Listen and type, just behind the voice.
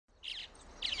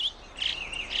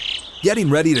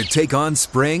Getting ready to take on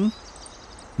spring?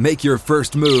 Make your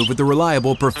first move with the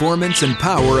reliable performance and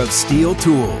power of Steel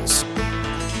tools.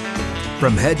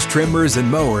 From hedge trimmers and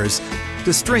mowers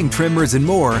to string trimmers and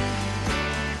more,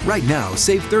 right now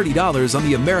save $30 on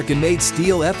the American-made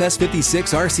Steel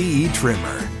FS56 RCE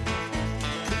trimmer.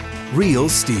 Real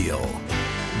Steel.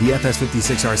 The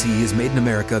FS56 RCE is made in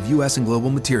America of U.S. and global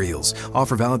materials.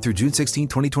 Offer valid through June 16,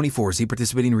 2024. See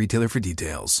participating retailer for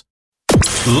details.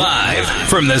 Live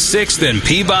from the 6th and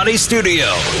Peabody Studio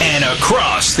and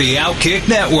across the Outkick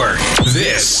Network,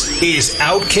 this is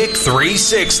Outkick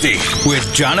 360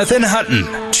 with Jonathan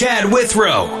Hutton, Chad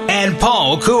Withrow, and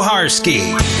Paul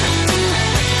Kuharsky.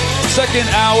 Second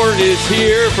hour is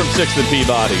here from 6th and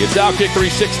Peabody. It's Outkick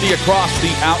 360 across the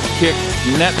Outkick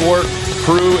Network.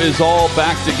 Crew is all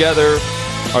back together.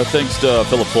 Our thanks to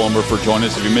Philip Fulmer for joining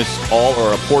us. If you missed all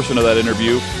or a portion of that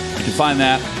interview, you can find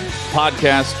that.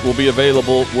 Podcast will be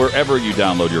available wherever you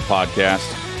download your podcast.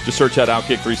 Just search out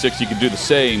Outkick 360. You can do the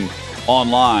same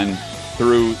online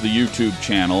through the YouTube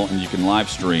channel, and you can live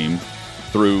stream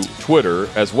through Twitter,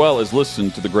 as well as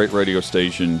listen to the great radio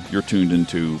station you're tuned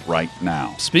into right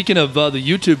now. Speaking of the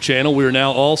YouTube channel, we are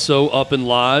now also up and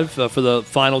live for the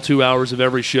final 2 hours of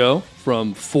every show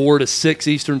from 4 to 6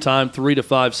 Eastern Time, 3 to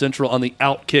 5 Central on the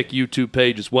Outkick YouTube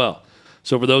page as well.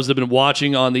 So for those that have been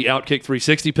watching on the Outkick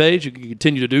 360 page, you can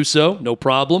continue to do so, no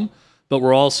problem. But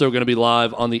we're also going to be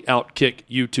live on the Outkick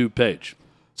YouTube page.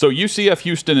 So UCF,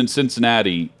 Houston, and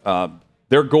Cincinnati,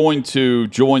 they're going to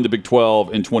join the Big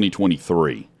 12 in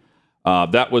 2023.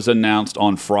 That was announced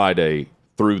on Friday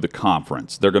through the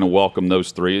conference. They're going to welcome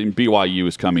those three, and BYU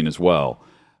is coming as well.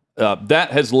 That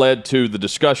has led to the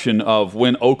discussion of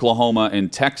when Oklahoma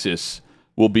and Texas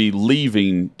will be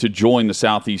leaving to join the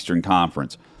Southeastern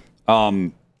Conference.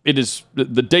 It is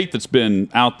the date that's been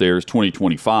out there is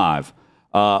 2025,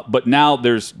 but now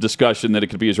there's discussion that it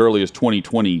could be as early as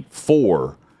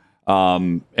 2024,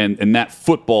 and that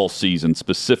football season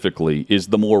specifically is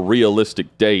the more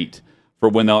realistic date for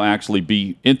when they'll actually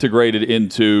be integrated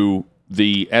into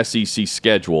the SEC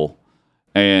schedule,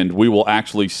 and we will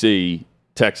actually see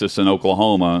Texas and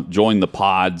Oklahoma join the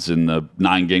pods in the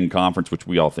 9-game conference, which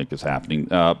we all think is happening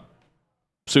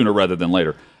sooner rather than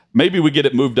later. Maybe we get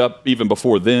it moved up even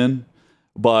before then,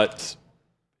 but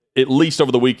at least over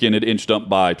the weekend it inched up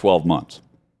by 12 months.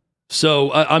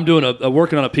 So I'm doing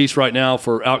working on a piece right now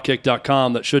for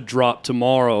Outkick.com that should drop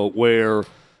tomorrow where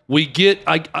we get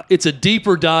it's a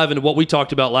deeper dive into what we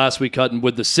talked about last week, Hutton,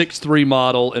 with the 6-3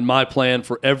 model and my plan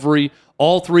for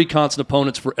all three constant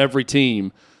opponents for every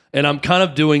team. And I'm kind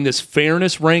of doing this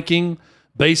fairness ranking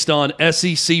based on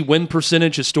SEC win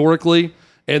percentage historically,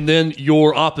 and then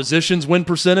your opposition's win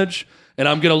percentage. And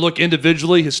I'm going to look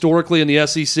individually, historically, in the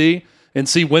SEC and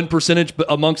see win percentage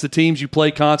amongst the teams you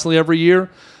play constantly every year.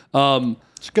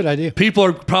 It's a good idea. People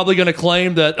are probably going to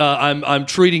claim that I'm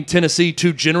treating Tennessee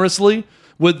too generously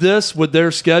with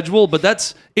their schedule,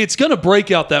 but it's going to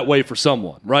break out that way for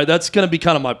someone, right? That's going to be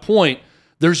kind of my point.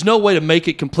 There's no way to make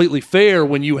it completely fair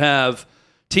when you have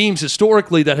teams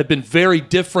historically that have been very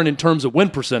different in terms of win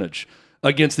percentage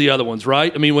against the other ones,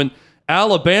 right? I mean, when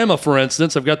Alabama, for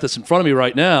instance, I've got this in front of me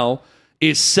right now,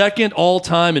 is second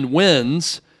all-time in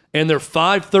wins, and they're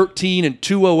 5-13 and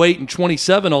 208 and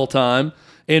 27 all-time,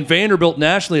 and Vanderbilt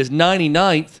nationally is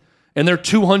 99th, and they're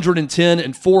 210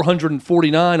 and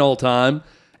 449 all-time,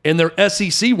 and their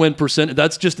SEC win percentage,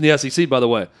 that's just in the SEC, by the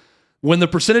way. When the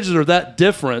percentages are that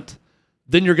different,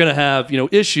 then you're going to have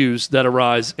issues that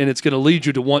arise, and it's going to lead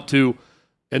you to want to,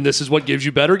 and this is what gives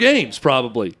you better games,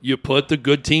 probably. You put the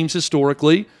good teams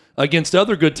historically against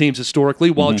other good teams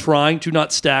historically while trying to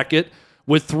not stack it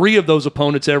with three of those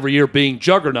opponents every year being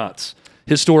juggernauts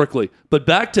historically. But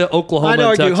back to Oklahoma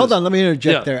and Texas. Hold on, let me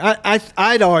interject there.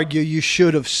 I'd argue you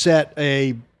should have set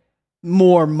a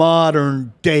more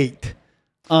modern date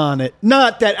on it.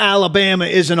 Not that Alabama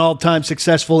isn't all-time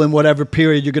successful in whatever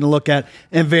period you're going to look at,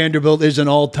 and Vanderbilt isn't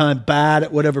all-time bad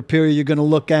at whatever period you're going to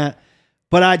look at.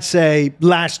 But I'd say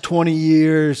last 20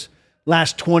 years,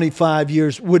 last 25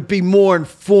 years would be more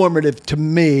informative to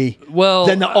me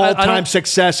than the all-time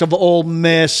success of Ole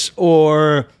Miss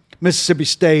or Mississippi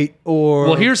State or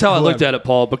Well, here's how whoever. I looked at it,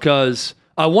 Paul, because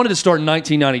I wanted to start in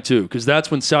 1992 because that's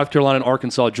when South Carolina and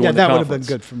Arkansas joined the conference. Yeah, that would have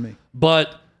been good for me.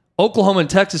 But Oklahoma and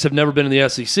Texas have never been in the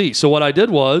SEC. So what I did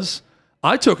was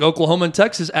I took Oklahoma and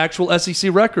Texas' actual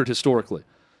SEC record historically.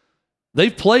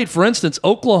 They've played, for instance,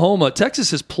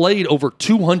 Texas has played over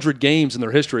 200 games in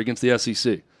their history against the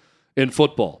SEC in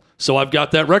football. So I've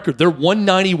got that record. They're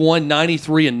 191,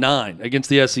 93, and 9 against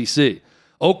the SEC.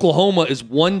 Oklahoma is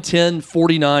 110,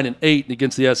 49, and 8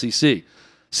 against the SEC.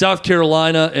 South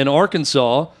Carolina and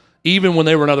Arkansas even when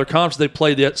they were in other conferences, they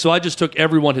played that. So I just took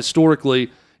everyone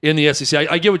historically in the SEC.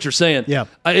 I get what you're saying. Yeah.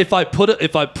 If I put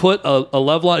a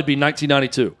level on, it'd be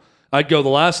 1992. I'd go the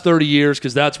last 30 years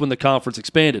because that's when the conference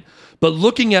expanded. But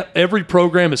looking at every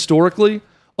program historically,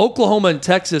 Oklahoma and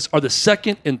Texas are the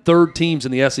second and third teams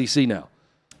in the SEC now.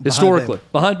 Historically,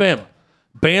 behind Bama.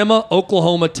 Bama,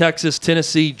 Oklahoma, Texas,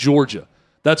 Tennessee, Georgia.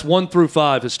 That's 1 through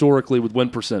 5 historically with win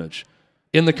percentage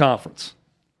in the conference.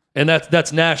 And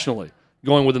that's nationally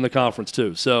going within the conference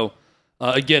too. So,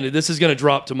 again, this is going to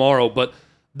drop tomorrow, but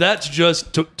that's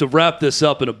just to wrap this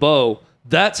up in a bow.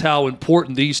 That's how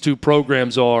important these two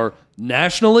programs are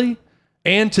nationally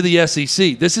and to the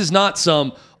SEC. This is not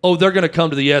they're going to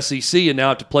come to the SEC and now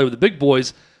have to play with the big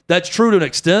boys. That's true to an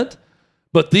extent,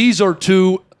 but these are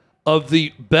two of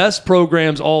the best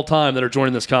programs all time that are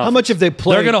joining this conference. How much have they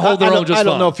played? They're going to hold their own just fine. I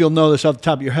don't know if you'll know this off the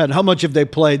top of your head. How much have they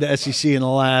played the SEC in the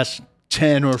last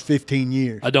 10 or 15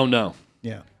 years? I don't know.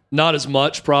 Yeah. Not as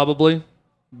much, probably,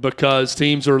 because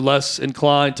teams are less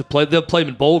inclined to play. They'll play them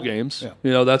in bowl games.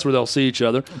 Yeah. That's where they'll see each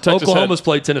other. Oklahoma's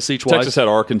played Tennessee twice. Texas had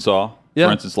Arkansas,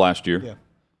 for instance, last year. Yeah.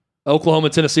 Oklahoma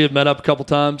and Tennessee have met up a couple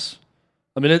times.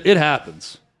 I mean, it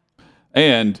happens.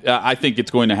 And I think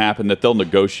it's going to happen that they'll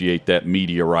negotiate that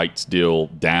media rights deal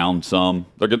down some.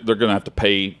 They're going to have to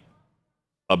pay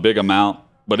a big amount,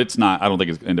 but it's not. I don't think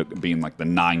it's going to end up being like the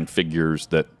 9 figures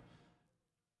that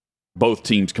both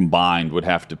teams combined would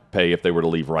have to pay if they were to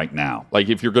leave right now. Like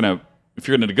if you're going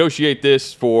to negotiate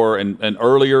this for an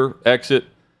earlier exit,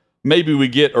 maybe we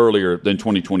get earlier than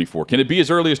 2024. Can it be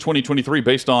as early as 2023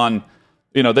 based on,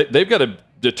 they've got to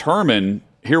determine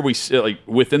here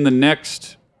within the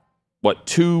next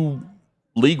 2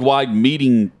 league-wide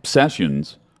meeting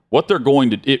sessions, what they're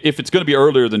going to, if it's going to be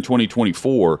earlier than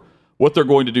 2024, what they're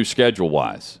going to do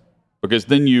schedule-wise. Because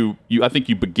then I think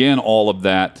you begin all of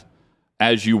that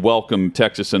as you welcome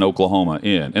Texas and Oklahoma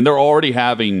in. And they're already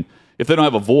having, if they don't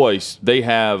have a voice, they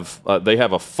have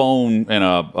a phone and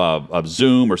a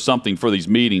Zoom or something for these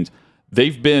meetings.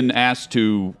 They've been asked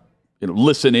to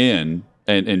listen in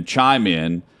and chime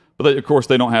in, but of course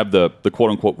they don't have the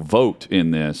quote-unquote vote in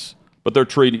this. But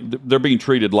they're being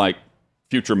treated like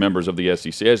future members of the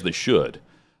SEC, as they should,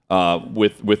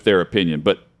 with their opinion.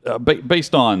 But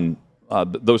based on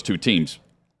those two teams,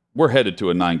 we're headed to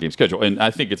a 9-game schedule, and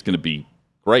I think it's going to be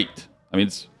great. I mean,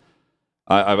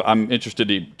 I'm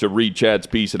interested to read Chad's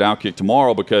piece at Outkick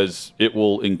tomorrow because it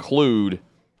will include,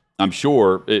 I'm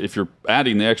sure, if you're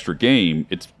adding the extra game,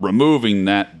 it's removing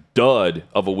that dud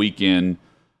of a weekend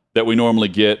that we normally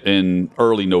get in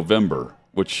early November.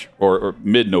 Or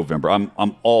mid-November.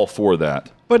 I'm all for that.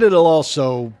 But it'll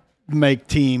also make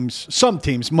some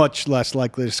teams much less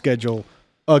likely to schedule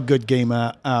a good game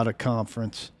out of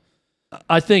conference.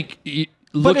 I think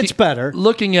but it's better.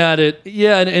 Looking at it,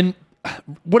 yeah, and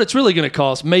what it's really going to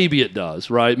cost, maybe it does,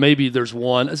 right? Maybe there's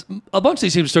one. A bunch of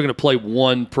these teams are still going to play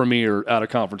one premier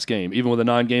out-of-conference game, even with a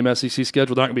 9-game SEC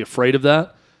schedule. They're not going to be afraid of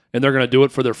that, and they're going to do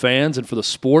it for their fans and for the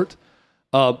sport.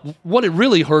 What it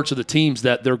really hurts are the teams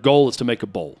that their goal is to make a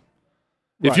bowl.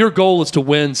 Right. If your goal is to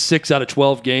win 6 out of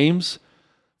 12 games,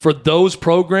 for those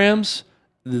programs,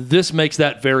 this makes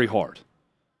that very hard.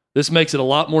 This makes it a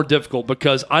lot more difficult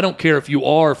because I don't care if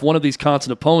one of these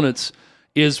constant opponents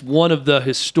is one of the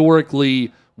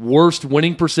historically worst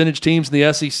winning percentage teams in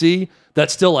the SEC,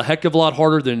 that's still a heck of a lot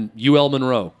harder than UL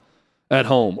Monroe at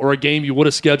home or a game you would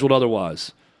have scheduled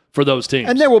otherwise for those teams.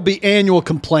 And there will be annual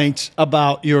complaints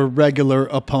about your regular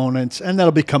opponents, and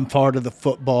that'll become part of the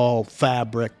football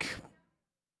fabric.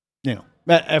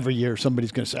 Every year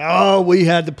somebody's going to say, oh, we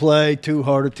had to play 2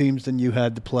 harder teams than you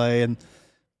had to play, and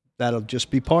that'll just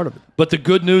be part of it. But the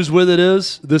good news with it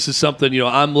is, this is something,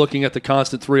 I'm looking at the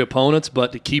constant 3 opponents,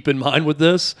 but to keep in mind with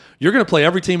this, you're going to play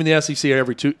every team in the SEC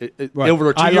over a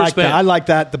 2-year span. I like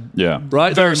that.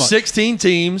 Right? There are 16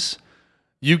 teams.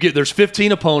 There's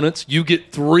 15 opponents. You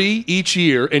get 3 each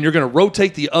year, and you're going to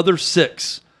rotate the other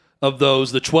 6 of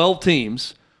those, the 12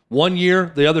 teams, 1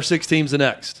 year, the other 6 teams the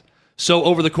next. So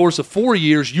over the course of 4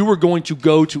 years, you are going to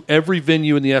go to every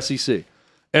venue in the SEC.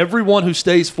 Everyone who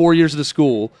stays 4 years at the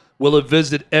school will have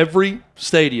visited every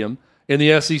stadium in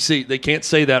the SEC. They can't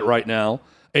say that right now.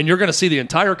 And you're going to see the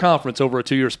entire conference over a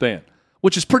 2-year span,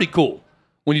 which is pretty cool.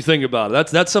 When you think about it,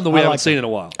 that's something we haven't seen in a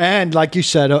while. And like you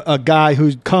said, a guy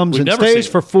who comes and stays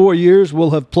for 4 years will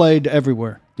have played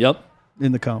everywhere. Yep,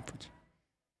 in the conference.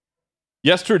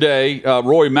 Yesterday,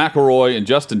 Rory McIlroy and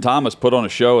Justin Thomas put on a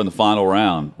show in the final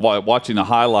round. Watching the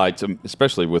highlights,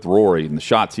 especially with Rory and the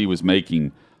shots he was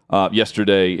making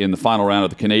yesterday in the final round of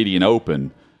the Canadian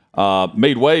Open,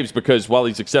 made waves because while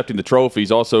he's accepting the trophy,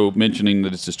 he's also mentioning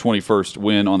that it's his 21st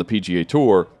win on the PGA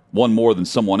Tour, one more than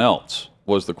someone else.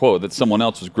 was the quote. That someone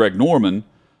else was Greg Norman,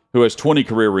 who has 20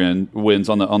 career wins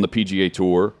on the PGA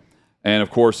Tour, and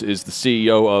of course is the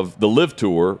CEO of the Live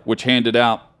Tour, which handed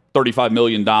out $35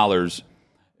 million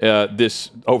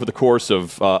this over the course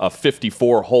of a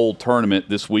 54-hole tournament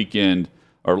this weekend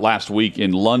or last week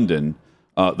in London,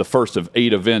 the first of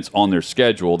 8 events on their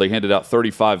schedule. They handed out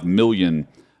 $35 million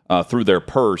through their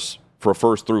purse for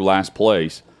first through last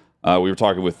place. We were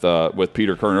talking with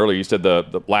Peter Kern earlier. He said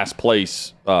the last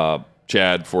place,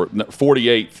 Chad, for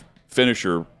 48th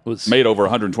finisher made over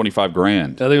 $125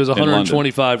 grand. I think it was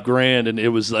 $125 grand, and it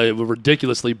was a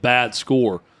ridiculously bad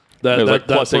score. That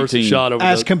plus person 18. shot over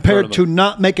as the compared tournament. to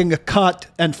not making a cut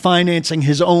and financing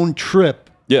his own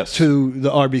trip to the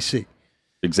RBC.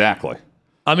 Exactly.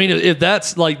 I mean, if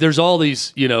that's like, there's all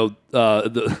these,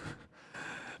 the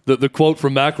quote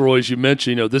from McIlroy, as you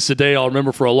mentioned, this is a day I'll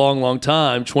remember for a long, long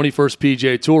time. 21st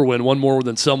PGA Tour win, one more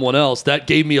than someone else. That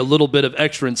gave me a little bit of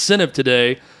extra incentive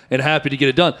today, and happy to get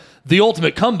it done. The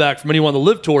ultimate comeback from anyone on the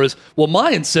Live Tour is, well,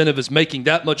 my incentive is making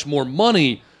that much more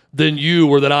money than you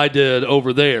or that I did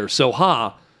over there. So,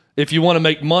 if you want to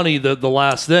make money, the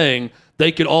last thing,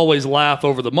 they could always laugh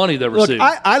over the money they receive.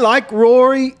 Look, I like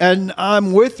Rory, and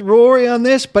I'm with Rory on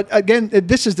this, but again,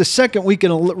 this is the second week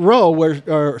in a row,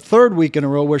 or third week in a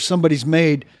row, where somebody's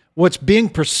made what's being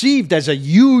perceived as a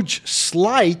huge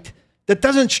slight that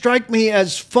doesn't strike me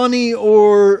as funny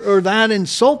or that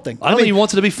insulting. I mean, he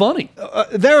wants it to be funny.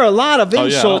 There are a lot of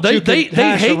insults They you could hate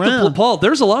hash Paul.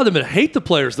 There's a lot of them that hate the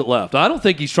players that left. I don't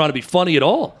think he's trying to be funny at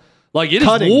all. Like, it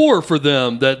Cutting. is war for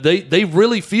them that they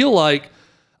really feel like.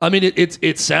 I mean,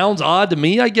 it sounds odd to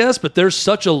me, I guess, but there's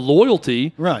such a loyalty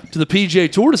to the PGA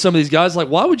Tour to some of these guys. Like,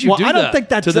 why would you do that? I don't think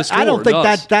that's to this I don't tour?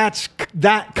 think that's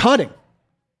that cutting.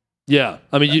 Yeah,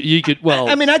 I mean, you could. Well,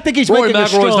 I mean, I think he's Rory making a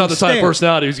strong McIlroy's not the type of stand.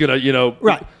 personality who's gonna,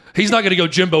 Right. He's not gonna go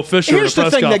Jimbo Fisher. Here's in a the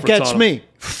press thing that conference gets on him. me: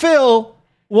 Phil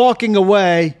walking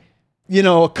away.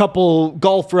 A couple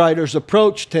golf writers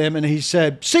approached him, and he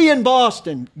said, "See you in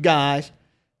Boston, guys."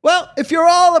 Well, if you're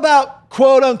all about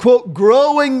quote unquote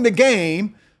growing the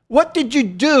game, what did you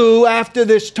do after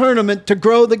this tournament to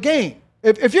grow the game?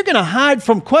 If you're going to hide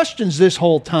from questions this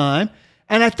whole time,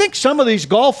 and I think some of these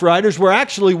golf writers were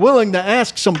actually willing to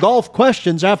ask some golf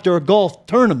questions after a golf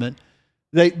tournament,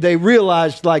 they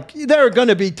realized, like, there are going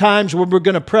to be times when we're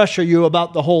going to pressure you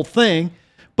about the whole thing,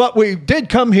 but we did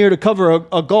come here to cover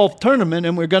a golf tournament,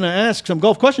 and we're going to ask some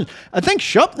golf questions. I think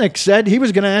Shupnick said he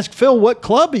was going to ask Phil what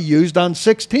club he used on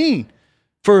 16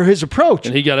 for his approach.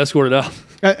 And he got escorted out.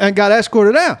 And got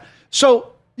escorted out.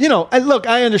 So, and look,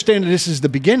 I understand that this is the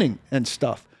beginning and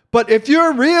stuff. But if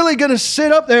you're really going to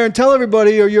sit up there and tell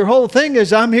everybody, or your whole thing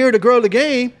is, I'm here to grow the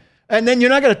game, and then you're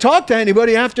not going to talk to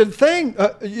anybody after the thing,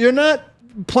 you're not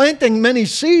planting many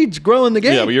seeds growing the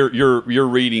game. Yeah, but you're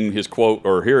reading his quote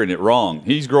or hearing it wrong.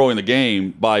 He's growing the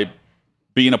game by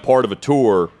being a part of a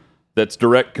tour that's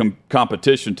direct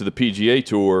competition to the PGA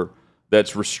Tour,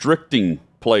 that's restricting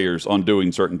players on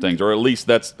doing certain things, or at least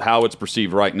that's how it's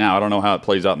perceived right now. I don't know how it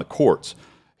plays out in the courts.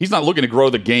 He's not looking to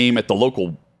grow the game at the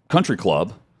local country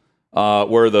club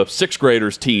where the sixth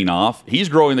graders teeing off. He's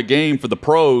growing the game for the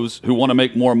pros who want to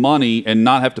make more money and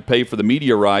not have to pay for the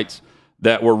media rights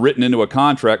that were written into a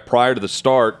contract prior to the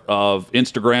start of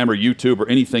Instagram or YouTube or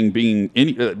anything being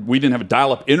we didn't have a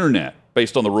dial-up internet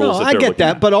based on the rules that they're I get looking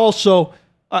that, at. but also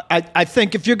I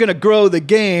think if you're going to grow the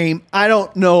game, I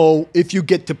don't know if you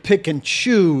get to pick and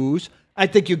choose. I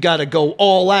think you got to go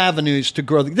all avenues to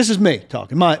grow. This is me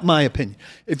talking, my opinion.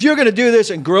 If you're going to do this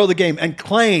and grow the game and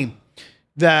claim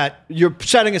that you're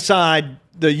setting aside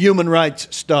the human rights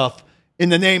stuff in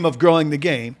the name of growing the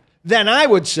game, then I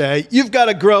would say you've got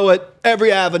to grow it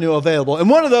every avenue available. And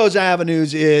one of those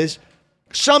avenues is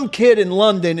some kid in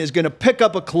London is going to pick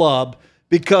up a club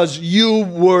because you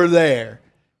were there.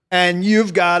 And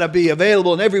you've got to be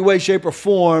available in every way, shape, or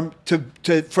form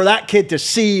for that kid to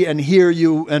see and hear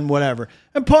you and whatever.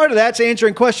 And part of that's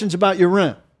answering questions about your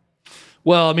rent.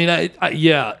 Well, I mean,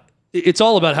 yeah, it's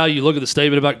all about how you look at the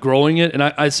statement about growing it. And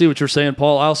I see what you're saying,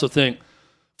 Paul. I also think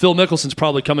Phil Mickelson's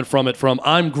probably coming from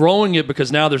I'm growing it because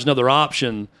now there's another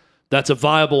option that's a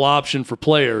viable option for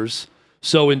players.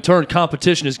 So in turn,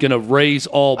 competition is going to raise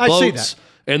all boats. I see that.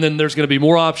 And then there's going to be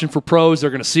more option for pros.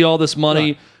 They're going to see all this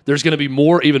money. Right. There's going to be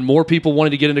even more people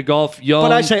wanting to get into golf young.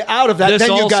 But I say out of that,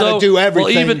 then you got to do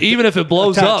everything. Well, even if it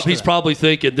blows up, he's probably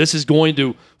thinking this is going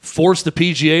to force the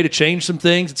PGA to change some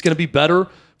things. It's going to be better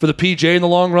for the PGA in the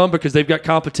long run because they've got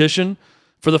competition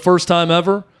for the first time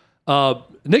ever.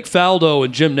 Nick Faldo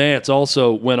and Jim Nantz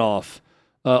also went off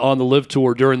on the Live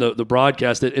Tour during the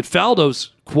broadcast. And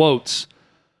Faldo's quotes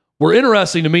were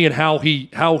interesting to me in how he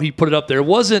put it up there. It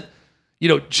wasn't,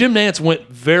 Jim Nantz went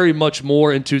very much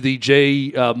more into the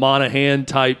Jay Monahan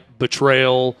type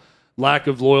betrayal, lack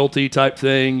of loyalty type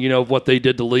thing, of what they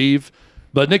did to leave.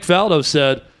 But Nick Faldo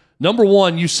said, number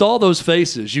one, you saw those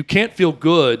faces. You can't feel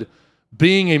good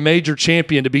being a major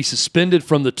champion to be suspended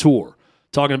from the tour,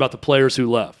 talking about the players who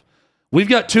left. We've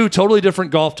got 2 totally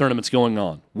different golf tournaments going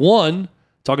on. One,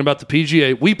 talking about the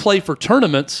PGA, we play for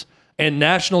tournaments and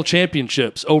national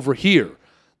championships over here.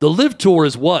 The Live Tour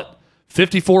is what?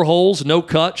 54 holes, no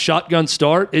cut, shotgun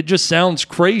start. It just sounds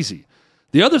crazy.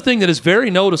 The other thing that is very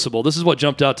noticeable, this is what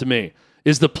jumped out to me,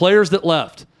 is the players that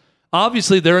left.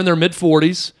 Obviously, they're in their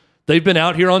mid-40s. They've been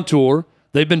out here on tour.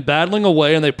 They've been battling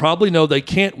away, and they probably know they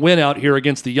can't win out here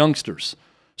against the youngsters.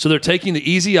 So they're taking the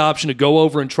easy option to go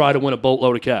over and try to win a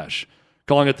boatload of cash,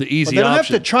 calling it the easy option. They don't have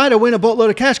to try to win a boatload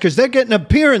of cash because they're getting an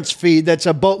appearance fee that's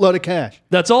a boatload of cash.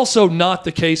 That's also not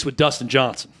the case with Dustin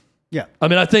Johnson. Yeah. I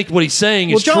mean, I think what he's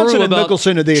saying is Johnson true and about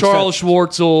Mickelson are the Charles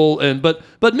Schwartzel,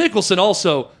 but Mickelson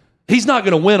also, he's not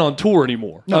going to win on tour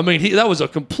anymore. No. I mean, that was a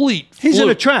complete He's fluke.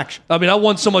 an attraction. I mean, I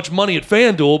won so much money at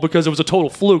FanDuel because it was a total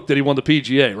fluke that he won the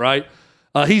PGA, right?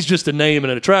 He's just a name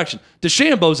and an attraction.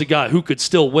 DeChambeau's a guy who could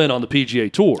still win on the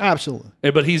PGA Tour. Absolutely.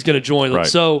 But he's going to join them. Right.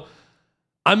 So,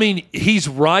 I mean, he's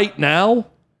right now,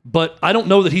 but I don't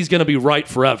know that he's going to be right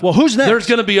forever. Well, who's next? There's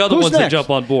going to be other ones that jump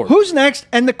on board. Who's next?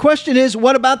 And the question is,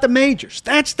 what about the majors?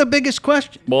 That's the biggest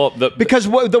question. Well, because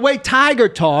the way Tiger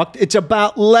talked, it's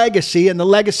about legacy, and the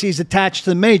legacy is attached to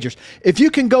the majors. If you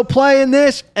can go play in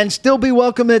this and still be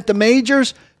welcome at the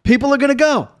majors, people are going to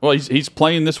go. Well, he's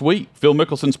playing this week. Phil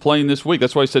Mickelson's playing this week.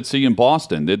 That's why I said see you in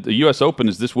Boston. The U.S. Open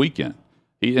is this weekend.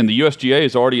 And the USGA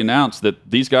has already announced that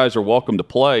these guys are welcome to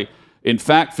play. In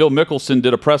fact, Phil Mickelson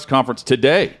did a press conference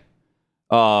today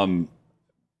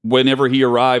whenever he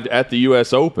arrived at the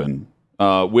U.S. Open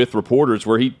with reporters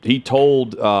where he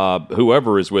told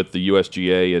whoever is with the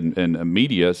USGA and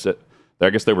media, I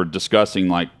guess they were discussing,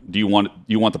 like, do you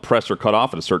want the presser cut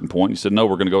off at a certain point? He said, no,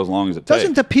 we're going to go as long as it takes.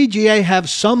 Doesn't the PGA have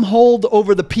some hold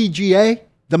over the PGA,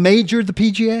 the major, the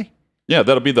PGA? Yeah,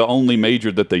 that'll be the only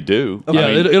major that they do. Yeah,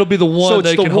 it'll be the one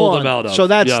they can hold them out of. So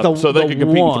that's so they can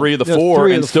compete in 3 of the 4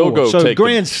 and still go take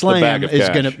Grand the Slam bag of is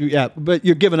cash. going to, yeah, but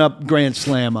you're giving up Grand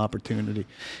Slam opportunity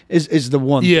is the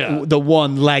one, the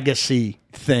one legacy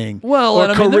thing. Well, or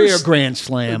and I mean, career Grand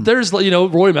Slam. There's, Rory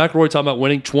McIlroy talking about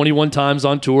winning 21 times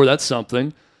on tour. That's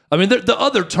something. I mean, the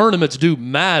other tournaments do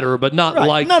matter, but not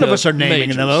like none of us are naming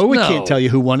majors. them. Though. We can't tell you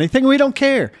who won anything. We don't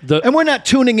care, and we're not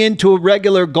tuning into a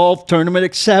regular golf tournament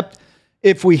except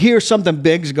if we hear something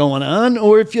big's going on,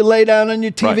 or if you lay down on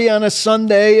your TV on a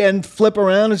Sunday and flip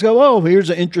around and go, oh, here's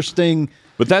an interesting.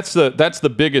 But that's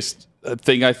the biggest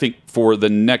thing, I think, for the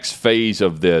next phase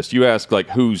of this. You ask, like,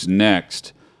 who's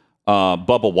next?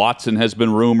 Bubba Watson has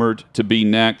been rumored to be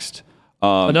next.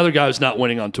 Another guy who's not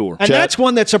winning on tour. And that's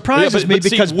one that surprises me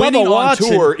because winning Bubba Watson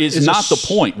on tour is not the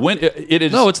point. It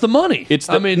is. No, it's the money.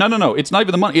 No. It's not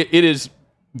even the money. It is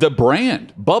the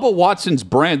brand. Bubba Watson's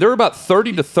brand. There are about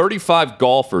 30 to 35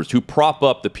 golfers who prop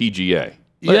up the PGA.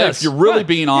 Yes. If you're really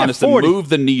being honest and move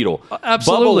the needle.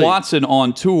 Absolutely. Bubba Watson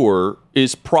on tour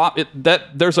is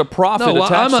there's a profit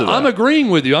attached to that. I'm agreeing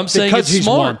with you. I'm saying it's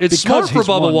smart. It's smart for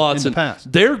Bubba Watson.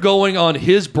 They're going on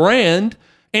his brand,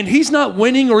 and he's not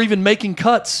winning or even making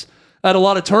cuts at a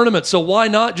lot of tournaments. So why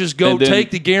not just go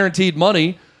take the guaranteed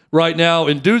money right now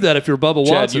and do that if you're Bubba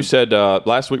Watson? Chad, you said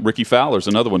last week Ricky Fowler's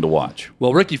another one to watch.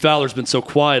 Well, Ricky Fowler's been so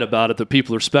quiet about it that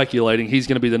people are speculating he's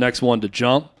going to be the next one to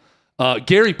jump.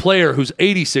 Gary Player, who's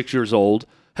 86 years old,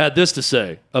 had this to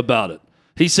say about it.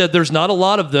 He said there's not a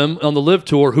lot of them on the LIV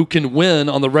Tour who can win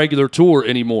on the regular tour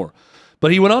anymore.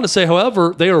 But he went on to say,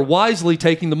 however, they are wisely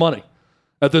taking the money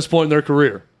at this point in their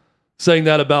career, saying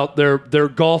that about their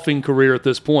golfing career at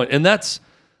this point. And that's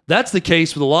the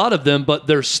case with a lot of them, but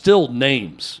they're still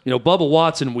names. Bubba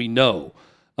Watson, we know.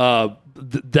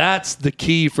 That's the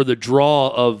key for the draw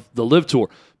of the LIV Tour.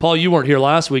 Paul, you weren't here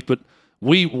last week, but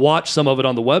we watched some of it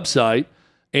on the website,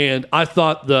 and I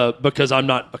thought because I'm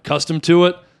not accustomed to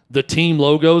it, the team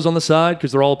logos on the side,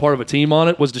 because they're all a part of a team on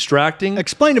it, was distracting.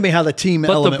 Explain to me how the team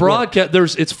element But the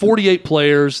broadcast, it's 48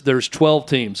 players, there's 12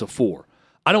 teams of 4.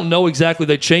 I don't know exactly.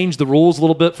 They changed the rules a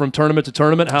little bit from tournament to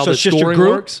tournament, how the scoring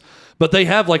works. But they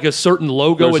have like a certain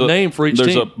logo and name for each team.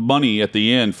 There's a money at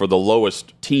the end for the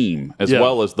lowest team as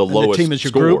well as the lowest the team is your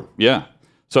score. Group? Yeah.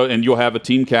 So, and you'll have a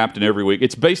team captain every week.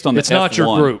 It's based on the It's not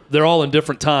your group. They're all in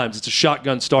different times. It's a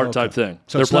shotgun start type thing.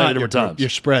 So they're playing at different times. You're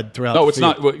spread throughout No, the it's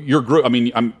field. not your group. I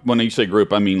mean, when you say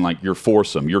group, I mean like your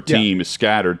foursome. Your team is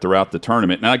scattered throughout the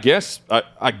tournament. And I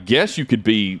guess you could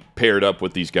be paired up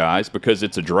with these guys because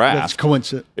it's a draft. That's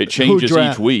coincident. It changes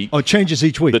each week. Oh, it changes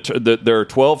each week. There are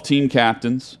 12 team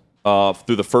captains.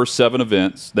 through the first 7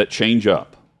 events that change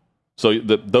up. So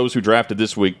those who drafted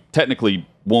this week technically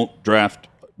won't draft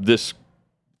this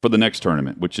for the next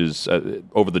tournament, which is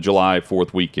over the July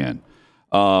 4th weekend.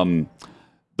 The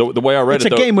way I read it's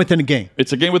a game within a game.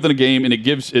 It's a game within a game, and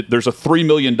there's a $3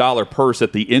 million purse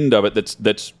at the end of it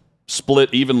that's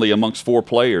split evenly amongst 4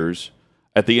 players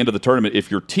at the end of the tournament if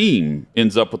your team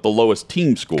ends up with the lowest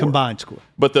team score. Combined score.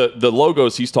 But the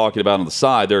logos he's talking about on the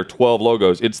side, there are 12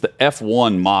 logos. It's the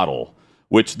F1 model,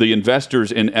 which the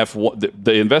investors in F1,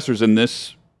 the investors in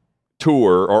this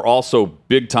tour are also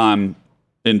big-time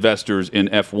investors in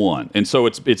F1. And so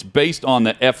it's based on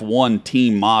the F1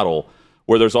 team model,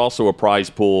 where there's also a prize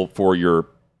pool for your,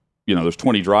 there's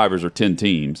 20 drivers or 10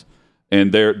 teams,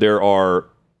 and there are,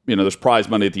 there's prize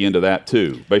money at the end of that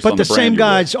too. But the same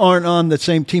guys aren't on the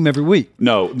same team every week.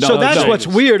 No. So that's what's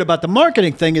weird about the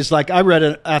marketing thing is, like, I read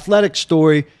an athletic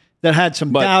story that had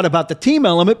some doubt about the team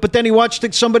element, but then he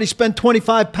watched somebody spend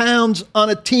 25 pounds on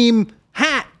a team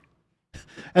hat.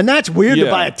 And that's weird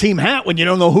to buy a team hat when you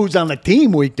don't know who's on the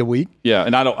team week to week. Yeah,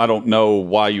 and I don't know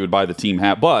why you would buy the team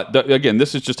hat. But, again,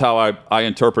 this is just how I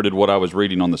interpreted what I was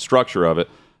reading on the structure of it.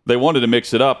 They wanted to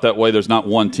mix it up. That way there's not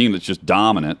one team that's just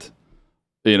dominant,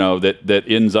 that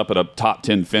ends up at a top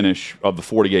 10 finish of the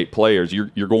 48 players.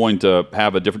 You're going to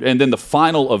have a different – and then the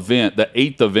final event, the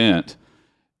 8th event,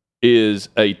 is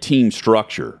a team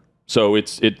structure. So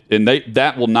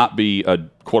that will not be a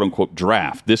quote-unquote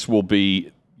draft. This will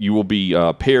be – you will be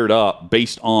paired up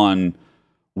based on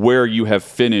where you have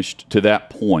finished to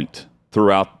that point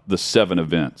throughout the 7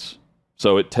 events.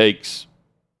 So it takes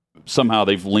 – somehow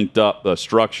they've linked up the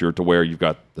structure to where you've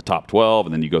got the top 12,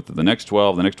 and then you go through the next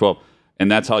 12,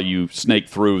 and that's how you snake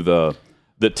through the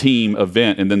team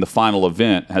event, and then the final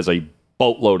event has a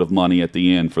boatload of money at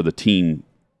the end for the team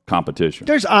competition.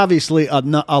 There's obviously a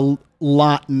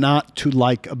lot not to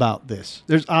like about this.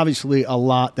 There's obviously a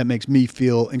lot that makes me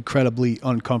feel incredibly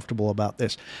uncomfortable about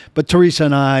this. But Teresa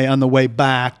and I, on the way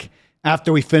back,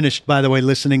 after we finished, by the way,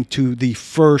 listening to the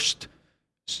first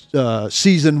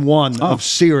season 1 of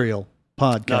Serial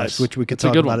podcast, which we could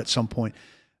talk about at some point,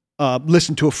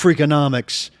 listened to a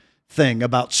Freakonomics thing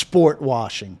about sport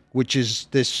washing, which is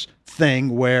this thing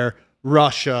where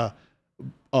Russia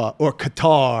or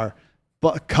Qatar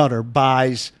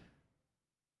buys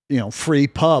free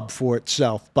pub for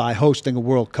itself by hosting a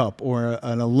World Cup or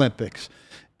an Olympics,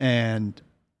 and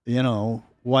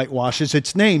whitewashes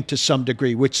its name to some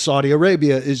degree, which Saudi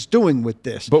Arabia is doing with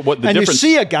this. But you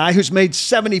see a guy who's made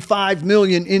 $75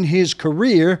 million in his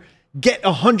career get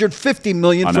 $150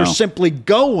 million for simply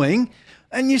going,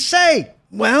 and you say,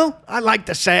 well, I like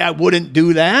to say I wouldn't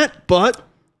do that, but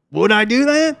would I do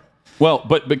that? Well,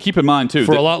 but keep in mind, too,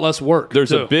 for a lot less work.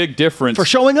 There's a big difference. For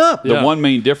showing up. The one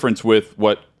main difference with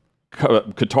what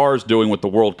Qatar is doing with the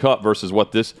World Cup versus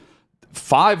what this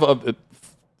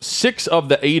 6 of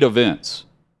the 8 events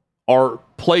are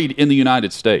played in the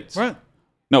United States. Right.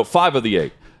 No, 5 of the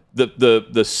 8. The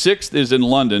 6th is in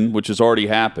London, which has already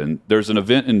happened. There's an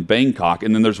event in Bangkok,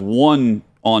 and then there's one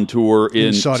on tour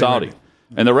in Saudi.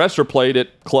 And the rest are played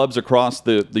at clubs across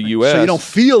the U.S. So you don't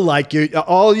feel like the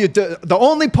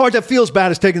only part that feels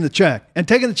bad is taking the check, and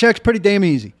taking the check's pretty damn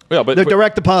easy. Yeah, but they're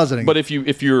direct depositing. But if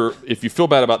you feel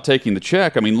bad about taking the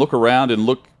check, I mean, look around and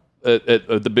look at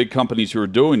the big companies who are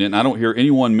doing it. And I don't hear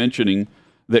anyone mentioning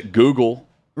that Google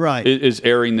is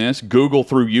airing this. Google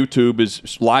through YouTube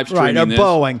is live streaming this.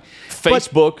 Boeing,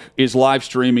 Facebook is live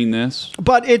streaming this.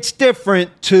 But it's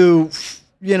different to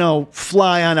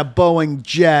fly on a Boeing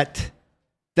jet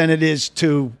than it is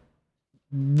to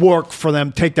work for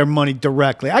them, take their money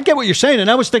directly. I get what you're saying,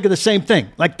 and I was thinking the same thing.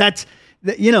 Like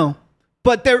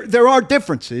but there are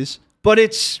differences, but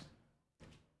it's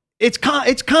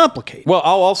complicated. Well,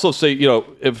 I'll also say,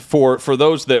 if for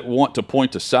those that want to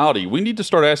point to Saudi, we need to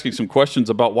start asking some questions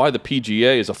about why the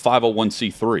PGA is a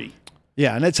 501c3.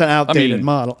 Yeah, and it's an outdated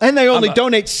model. And they only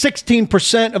donate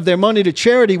 16% of their money to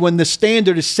charity when the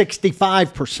standard is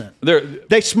 65%.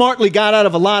 They smartly got out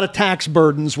of a lot of tax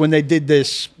burdens when they did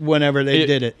this, whenever they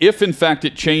did it. If, in fact,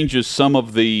 it changes some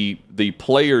of the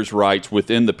players' rights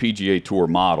within the PGA Tour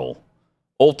model,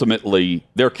 ultimately,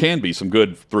 there can be some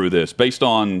good through this, based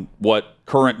on what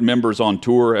current members on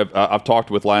tour I've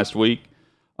talked with last week,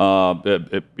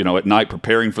 at night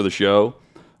preparing for the show.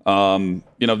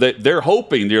 They're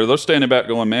hoping, they're standing back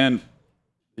going, man,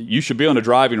 you should be on a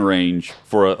driving range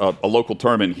for a local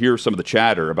tournament and hear some of the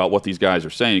chatter about what these guys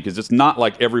are saying, because it's not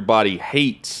like everybody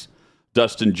hates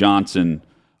Dustin Johnson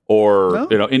or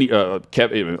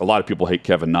a lot of people hate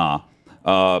Kevin Na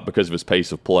because of his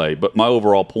pace of play. But my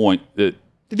overall point,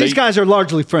 these guys are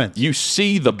largely friends. You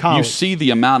see the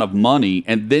amount of money,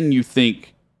 and then you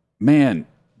think, man,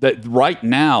 that right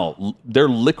now, their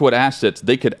liquid assets,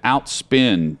 they could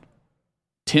outspend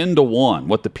 10 to 1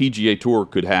 what the PGA Tour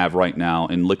could have right now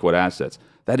in liquid assets.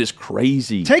 That is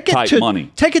crazy type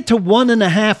money. Take it to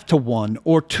 1.5 to 1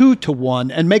 or 2 to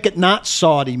 1 and make it not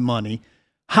Saudi money.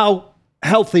 How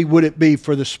healthy would it be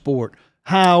for the sport?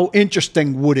 How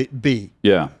interesting would it be?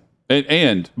 Yeah.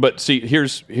 But see,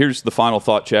 here's the final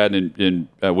thought, Chad, and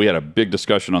we had a big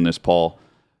discussion on this, Paul.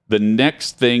 The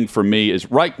next thing for me is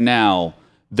right now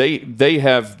they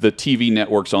have the TV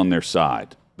networks on their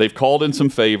side. They've called in some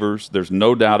favors. There's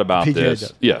no doubt about PGA this.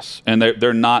 does. Yes, and they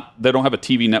don't have a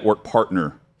TV network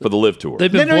partner for the Live Tour.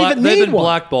 They've been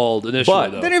blackballed initially,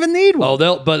 But- though. They don't even need one.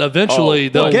 But eventually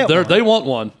they'll get one. they want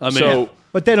one. I mean, So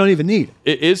But they don't even need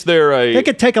it. is there a They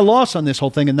could take a loss on this whole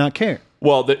thing and not care.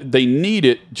 Well, they need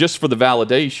it just for the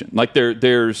validation. Like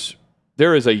there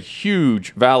is a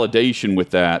huge validation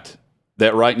with that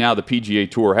right now the PGA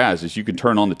Tour has is you can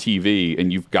turn on the TV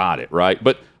and you've got it, right?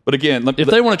 But again, if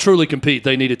they want to truly compete,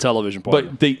 they need a television partner.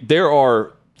 but there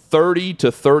are 30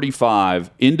 to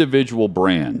 35 individual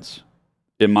brands,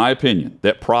 in my opinion,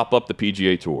 that prop up the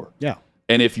PGA Tour. Yeah.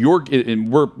 And if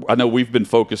I know we've been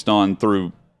focused on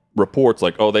through reports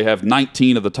like, they have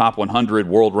 19 of the top 100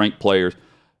 world ranked players.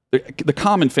 The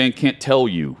common fan can't tell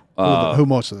you Who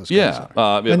most of those guys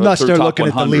are. unless they're looking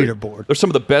at the leaderboard. They're some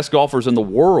of the best golfers in the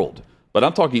world, but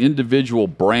I'm talking individual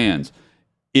brands.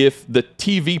 If the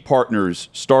TV partners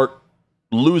start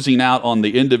losing out on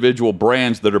the individual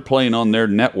brands that are playing on their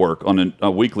network on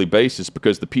a weekly basis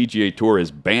because the PGA Tour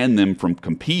has banned them from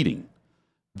competing,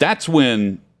 that's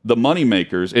when the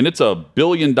moneymakers, and it's $1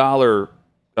 billion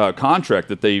contract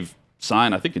that they've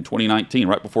signed, I think in 2019,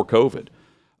 right before COVID.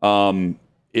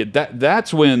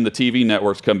 That's when the TV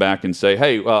networks come back and say,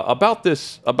 "Hey, about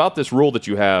this rule that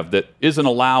you have that isn't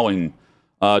allowing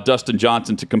Dustin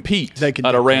Johnson to compete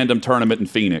at a random tournament in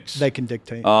Phoenix. They can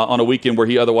dictate on a weekend where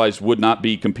he otherwise would not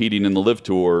be competing in the Live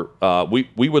Tour.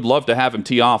 We would love to have him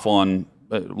tee off on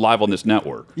live on this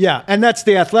network." Yeah, and that's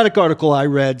the Athletic article I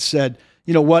read said,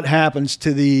 what happens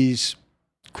to these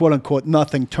quote unquote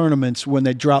nothing tournaments when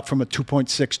they drop from a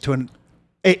 2.6 to an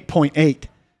 8.8.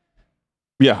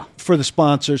 Yeah, for the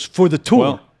sponsors, for the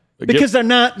tour, because they're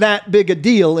not that big a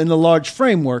deal in the large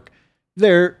framework.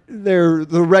 They're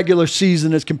the regular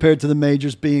season as compared to the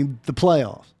majors being the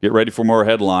playoffs. Get ready for more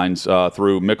headlines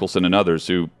through Mickelson and others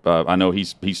who I know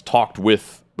he's talked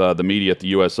with the media at the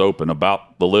U.S. Open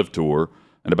about the Live Tour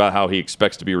and about how he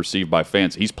expects to be received by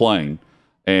fans. He's playing,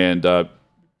 and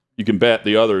you can bet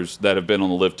the others that have been on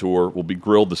the Live Tour will be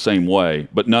grilled the same way,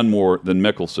 but none more than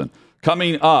Mickelson.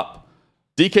 Coming up,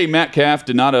 DK Metcalf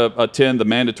did not attend the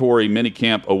mandatory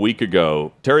minicamp a week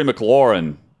ago. Terry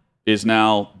McLaurin is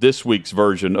now this week's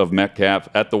version of Metcalf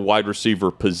at the wide receiver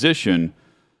position,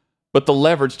 but the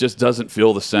leverage just doesn't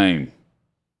feel the same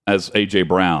as A.J.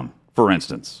 Brown, for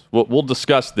instance. We'll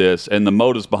discuss this and the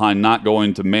motives behind not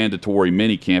going to mandatory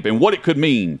minicamp and what it could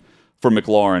mean for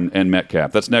McLaurin and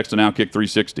Metcalf. That's next on Outkick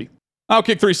 360.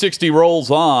 Outkick 360 rolls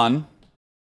on.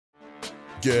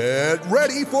 Get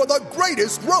ready for the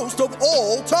greatest roast of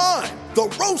all time, the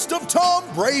Roast of Tom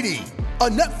Brady, a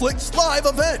Netflix live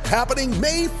event happening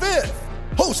May 5th.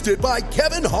 Hosted by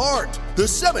Kevin Hart, the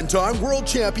 7-time world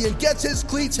champion gets his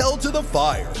cleats held to the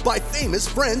fire by famous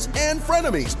friends and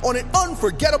frenemies on an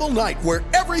unforgettable night where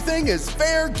everything is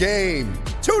fair game.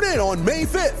 Tune in on May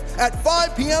 5th at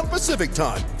 5 p.m. Pacific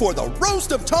time for the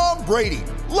Roast of Tom Brady,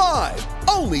 live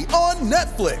only on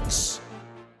Netflix.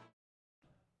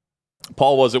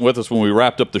 Paul wasn't with us when we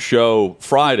wrapped up the show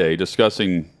Friday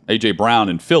discussing A.J. Brown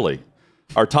in Philly.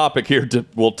 Our topic here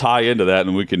will tie into that,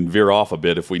 and we can veer off a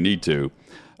bit if we need to.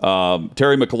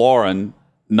 Terry McLaurin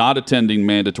not attending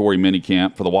mandatory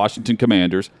minicamp for the Washington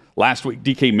Commanders. Last week,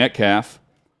 DK Metcalf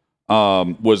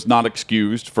was not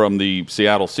excused from the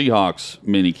Seattle Seahawks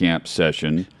minicamp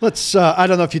session. Let's. I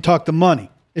don't know if you talk the money.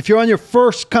 If you're on your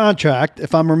first contract,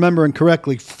 if I'm remembering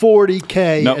correctly,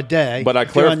 $40K a day. But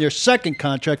if you're on your second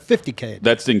contract, $50K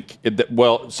a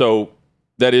day. So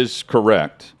that is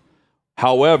correct.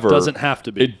 However, doesn't have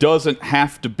to be. It doesn't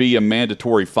have to be a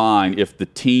mandatory fine if the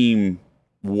team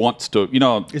wants to.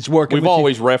 It's working. We've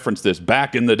always referenced this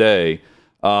back in the day.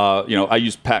 I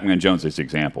used Pac-Man Jones as an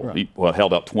example. Right. He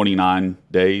held out 29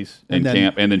 days in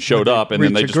camp and then showed up, and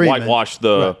then they just whitewashed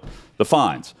the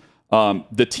fines.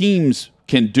 The teams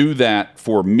can do that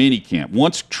for minicamp.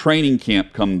 Once training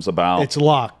camp comes about, it's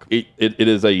lock. It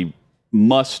is a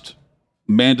must.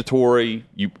 Mandatory.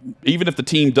 Even if the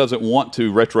team doesn't want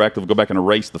to retroactively go back and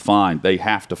erase the fine, they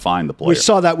have to fine the player. We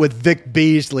saw that with Vic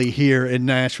Beasley here in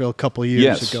Nashville a couple of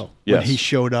years ago when he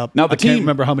showed up. Now I can't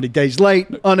remember how many days late,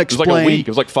 unexplained. It was like a week.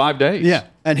 It was like 5 days. Yeah,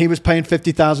 and he was paying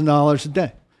 $50,000 a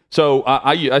day. So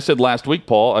I said last week,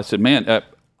 Paul, I said, man,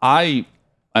 I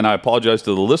apologize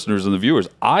to the listeners and the viewers.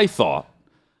 I thought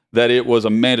that it was a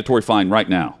mandatory fine right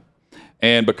now.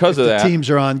 And because of that, teams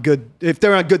are if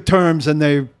they're on good terms and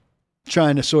they're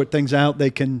trying to sort things out, they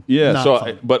can.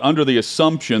 Yeah. But under the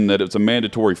assumption that it's a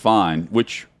mandatory fine,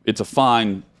 which it's a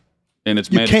fine and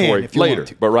it's mandatory later,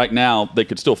 but right now they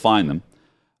could still fine them.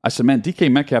 I said, man,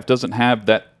 DK Metcalf doesn't have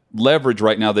that leverage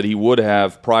right now that he would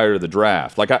have prior to the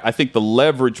draft. Like I think the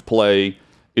leverage play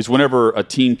is whenever a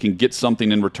team can get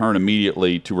something in return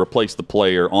immediately to replace the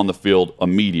player on the field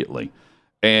immediately.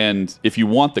 And if you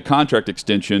want the contract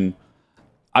extension,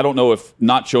 I don't know if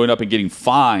not showing up and getting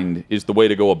fined is the way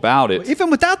to go about it. Even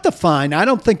without the fine, I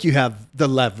don't think you have the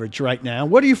leverage right now.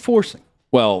 What are you forcing?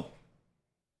 Well,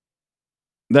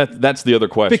 that's the other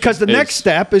question. Because the next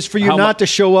step is for you not to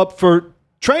show up for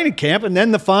training camp, and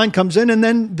then the fine comes in, and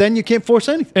then you can't force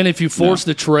anything. And if you force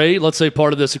the trade, let's say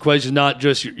part of this equation is not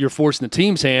just you're forcing the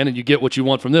team's hand and you get what you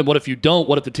want from them. What if you don't?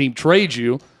 What if the team trades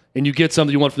you and you get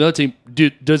something you want from the other team?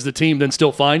 Does the team then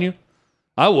still fine you?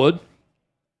 I would.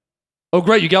 Oh,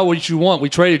 great, you got what you want. We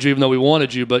traded you even though we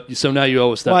wanted you, but so now you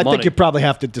owe us that money. I think you probably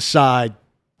have to decide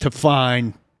to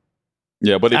fine.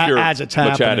 Yeah, but if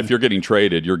Chad, if you're getting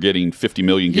traded, you're getting $50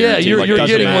 million guaranteed. Yeah, you're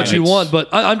getting what you want. But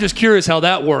I'm just curious how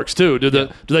that works too. Do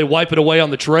they wipe it away on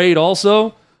the trade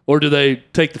also, or do they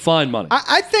take the fine money?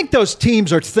 I think those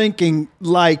teams are thinking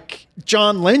like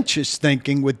John Lynch is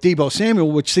thinking with Deebo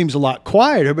Samuel, which seems a lot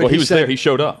quieter. But he was there. He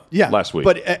showed up last week.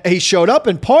 But he showed up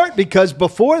in part because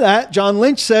before that, John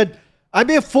Lynch said, I'd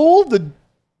be a fool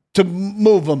to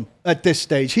move him at this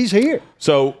stage. He's here.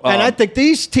 So, and I think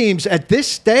these teams at this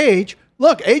stage,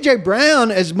 look, A.J. Brown,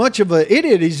 as much of an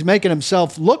idiot he's making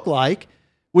himself look like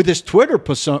with his Twitter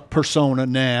persona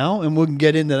now, and we can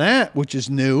get into that, which is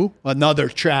new, another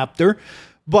chapter.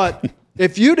 But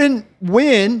if you didn't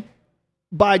win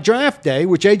by draft day,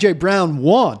 which A.J. Brown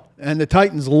won, and the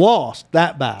Titans lost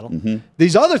that battle,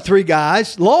 these other three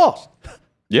guys lost.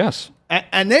 Yes.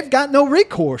 And they've got no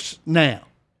recourse now.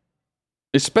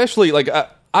 Especially, like,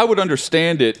 I would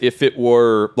understand it if it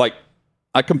were, like,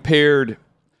 I compared,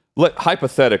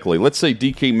 hypothetically, let's say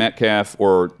DK Metcalf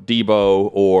or Deebo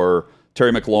or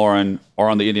Terry McLaurin are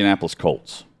on the Indianapolis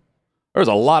Colts. There's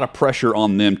a lot of pressure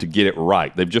on them to get it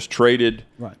right. They've just traded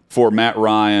for Matt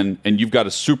Ryan, and you've got a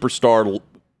superstar,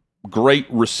 great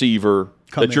receiver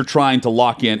that you're trying to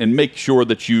lock in and make sure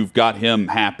that you've got him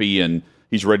happy and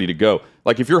he's ready to go.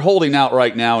 Like, if you're holding out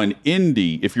right now in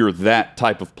Indy, if you're that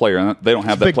type of player, and they don't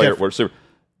have that player at receiver,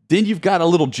 then you've got a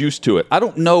little juice to it. I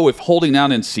don't know if holding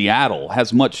out in Seattle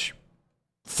has much,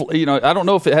 I don't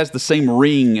know if it has the same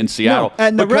ring in Seattle. No,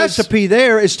 and the recipe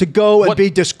there is to go and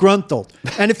be disgruntled.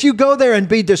 And if you go there and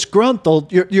be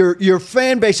disgruntled, your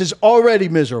fan base is already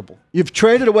miserable. You've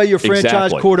traded away your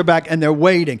franchise quarterback, and they're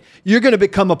waiting. You're going to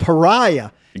become a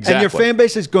pariah, and your fan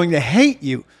base is going to hate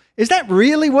you. Is that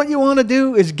really what you want to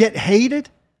do, is get hated?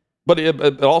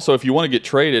 But also, if you want to get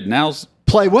traded,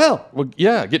 play well.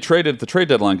 Get traded at the trade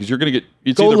deadline because you're going to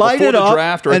get go either light before it the up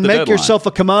draft or and at the make deadline. yourself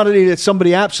a commodity that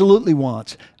somebody absolutely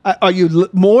wants. Are you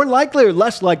more likely or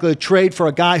less likely to trade for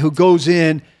a guy who goes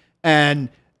in and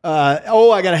I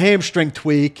got a hamstring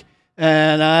tweak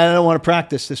and I don't want to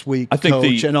practice this week,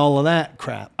 coach, and all of that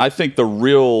crap? I think the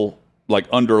real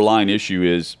underlying issue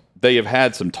is they have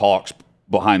had some talks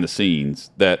behind the scenes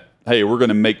that, hey, we're going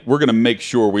to make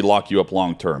sure we lock you up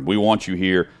long term. We want you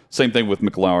here. Same thing with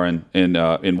McLaurin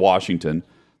in Washington.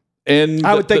 And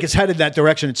I would think it's headed that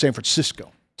direction in San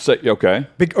Francisco. Okay.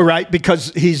 Right,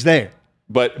 because he's there.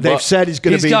 But they've said he's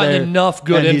going to be there. He's gotten enough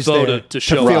good info to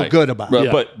show feel good about it.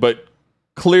 Yeah. But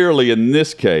clearly in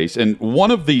this case, and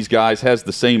one of these guys has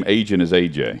the same agent as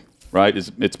AJ, right? It's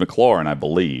McLaurin, I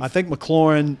believe. I think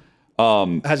McLaurin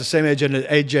has the same agent as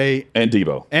AJ and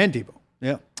Deebo.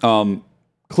 Yeah.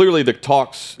 Clearly the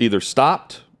talks either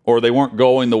stopped or they weren't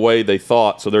going the way they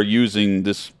thought, so they're using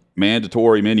this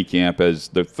mandatory minicamp as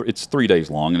it's 3 days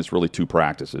long, and it's really 2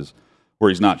 practices where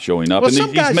he's not showing up. And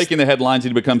he's making the headlines,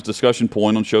 and he becomes discussion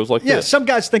point on shows like this. Yeah, some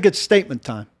guys think it's statement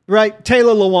time, right?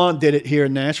 Taylor Lewan did it here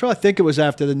in Nashville. I think it was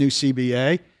after the new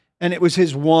CBA, and it was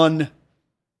his one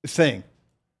thing.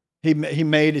 He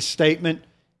made his statement,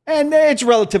 and it's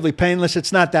relatively painless.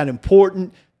 It's not that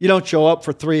important. You don't show up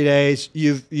for 3 days.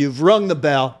 You've rung the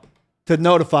bell to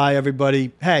notify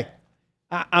everybody, hey,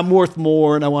 I'm worth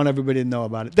more, and I want everybody to know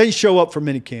about it. Then you show up for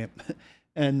minicamp,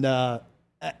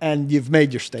 and you've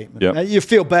made your statement. Yep. You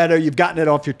feel better. You've gotten it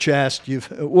off your chest.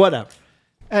 Whatever.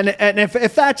 And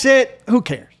if that's it, who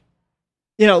cares?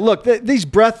 Look, these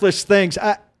breathless things.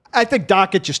 I think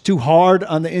Dockich is too hard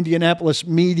on the Indianapolis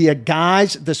media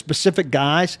guys, the specific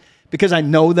guys, because I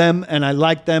know them and I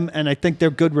like them and I think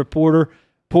they're good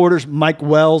reporters. Mike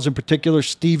Wells in particular,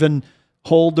 Stephen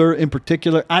Holder in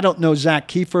particular. I don't know Zach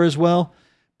Kiefer as well,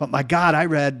 but my God, I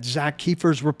read Zach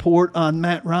Kiefer's report on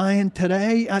Matt Ryan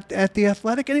today at The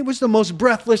Athletic, and it was the most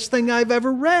breathless thing I've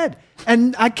ever read.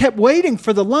 And I kept waiting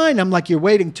for the line. I'm like, you're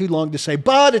waiting too long to say,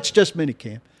 but it's just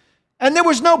minicamp. And there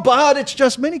was no but, it's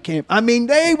just minicamp. I mean,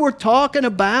 they were talking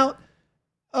about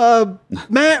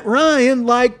Matt Ryan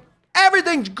like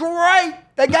everything's great.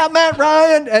 They got Matt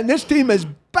Ryan, and this team is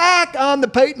back on the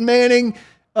Peyton Manning,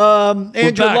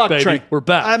 Andrew Luck baby. train. We're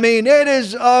back. I mean, it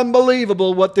is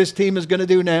unbelievable what this team is going to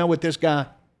do now with this guy.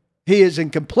 He is in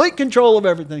complete control of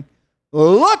everything.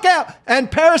 Look out. And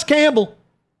Paris Campbell,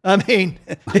 I mean,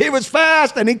 he was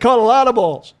fast, and he caught a lot of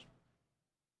balls.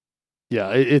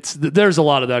 Yeah, there's a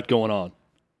lot of that going on.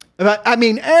 I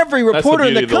mean, every reporter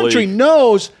in the country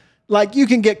knows, like, you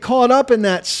can get caught up in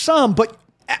that some, but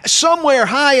somewhere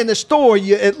high in the store,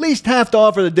 you at least have to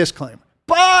offer the disclaimer.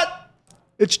 But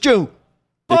it's June.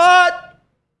 But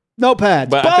no pads.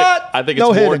 But I think no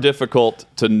it's more hitting. difficult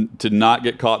to not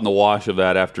get caught in the wash of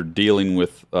that after dealing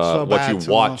with what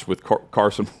you watched with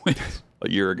Carson Wentz a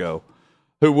year ago,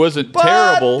 who wasn't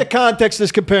terrible. The context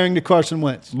is comparing to Carson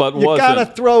Wentz. But you got to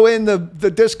throw in the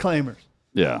disclaimers.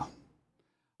 Yeah.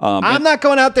 I'm not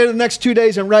going out there the next 2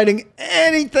 days and writing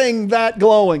anything that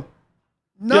glowing.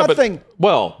 Nothing.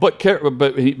 Yeah, but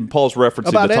Paul's referencing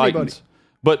about the Titans. anybody.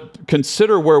 But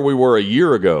consider where we were a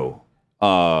year ago,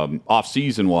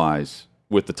 off-season wise,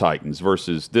 with the Titans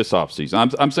versus this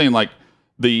offseason. I'm saying like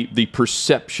the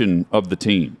perception of the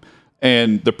team.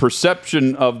 And the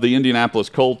perception of the Indianapolis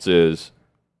Colts is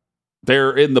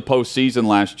they're in the postseason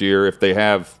last year if they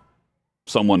have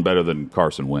someone better than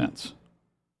Carson Wentz.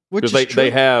 Because they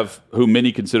have who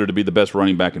many consider to be the best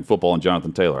running back in football in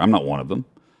Jonathan Taylor. I'm not one of them.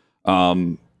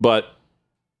 But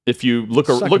if you look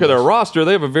at their roster,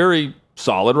 they have a very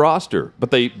solid roster.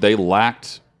 But they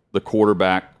lacked the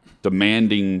quarterback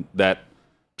demanding that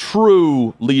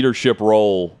true leadership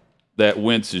role that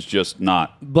Wentz is just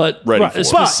not ready for.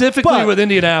 Specifically with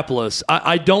Indianapolis,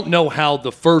 I don't know how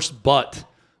the first but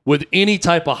with any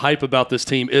type of hype about this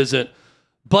team isn't.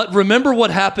 But remember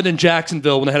what happened in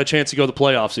Jacksonville when they had a chance to go to the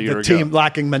playoffs a year ago. The team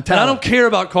lacking mentality. And I don't care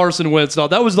about Carson Wentz. No,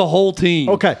 that was the whole team.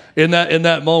 Okay. In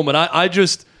that moment, I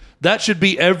just that should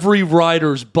be every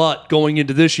writer's butt going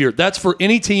into this year. That's for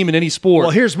any team in any sport.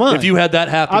 Well, here's mine. If you had that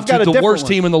happen I've got to a the different worst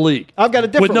one. team in the league, I've got a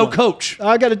different with no one. coach.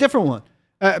 I got a different one.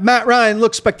 Matt Ryan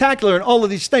looks spectacular in all of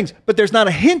these things, but there's not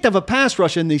a hint of a pass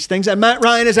rush in these things, and Matt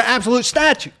Ryan is an absolute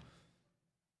statue.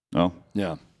 Oh,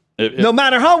 yeah. No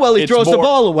matter how well he throws the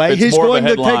ball away, he's going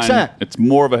to take sack. It's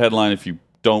more of a headline if you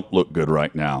don't look good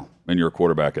right now and you're a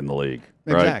quarterback in the league.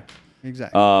 Right?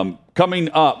 Exactly.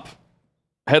 Coming up,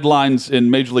 headlines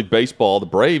in Major League Baseball, the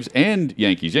Braves and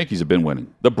Yankees. Yankees have been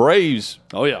winning. The Braves,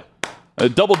 a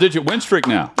double-digit win streak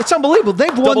now. It's unbelievable.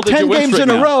 They've won Double-digit 10 win games streak in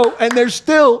a now. row, and there's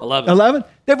still 11.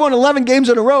 They've won 11 games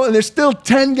in a row, and there's still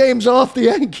 10 games off the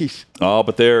Yankees. Oh,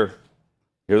 but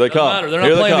here they come. Matter. They're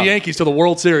not playing the Yankees to the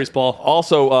World Series, Paul.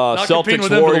 Also, competing Celtics with them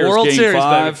for the Warriors World Game Series,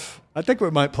 5. baby. I think we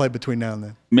might play between now and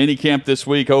then. Mini camp this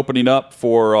week opening up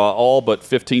for all but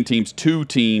 15 teams. 2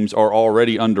 teams are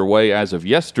already underway as of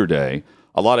yesterday.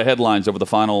 A lot of headlines over the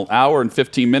final hour and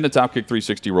 15 minutes. Outkick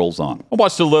 360 rolls on. I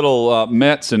watched a little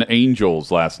Mets and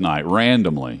Angels last night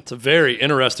randomly. It's a very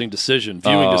interesting viewing decision.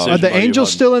 Are the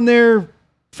Angels still in their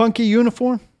funky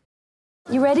uniform?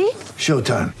 You ready?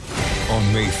 Showtime.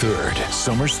 On May 3rd,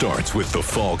 summer starts with The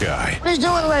Fall Guy. Let's do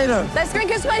it later. Let's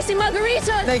drink a spicy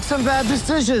margarita. Make some bad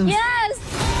decisions. Yes.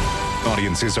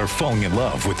 Audiences are falling in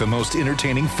love with the most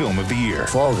entertaining film of the year.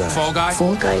 Fall Guy. Fall Guy?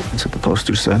 Fall guy. That's what the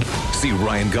poster said. See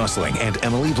Ryan Gosling and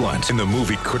Emily Blunt in the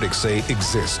movie critics say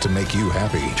exists to make you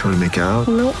happy. Trying to make it out?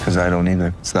 Nope. Because I don't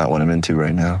either. It's not what I'm into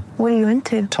right now. What are you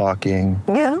into? Talking.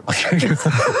 Yeah.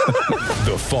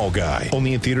 The Fall Guy.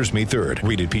 Only in theaters May 3rd.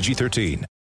 Rated PG-13.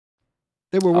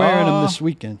 They were wearing them this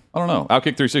weekend. I don't know.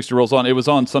 Outkick 360 rolls on. It was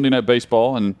on Sunday Night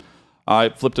Baseball, and I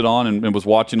flipped it on and was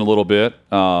watching a little bit.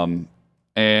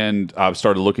 And I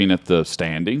started looking at the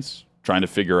standings, trying to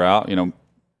figure out,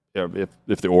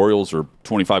 if the Orioles are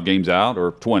 25 games out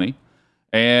or 20.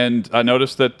 And I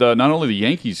noticed that not only the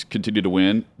Yankees continue to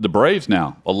win, the Braves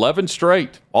now, 11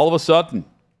 straight. All of a sudden,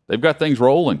 they've got things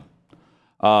rolling.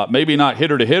 Maybe not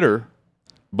hitter to hitter,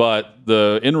 but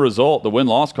the end result, the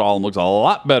win-loss column, looks a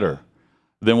lot better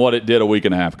than what it did a week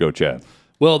and a half ago, Chad.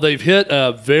 Well, they've hit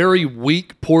a very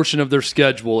weak portion of their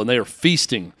schedule, and they are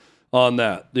feasting on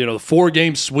that. The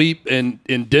 4-game sweep in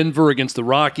Denver against the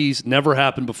Rockies never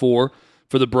happened before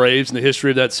for the Braves in the history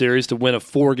of that series to win to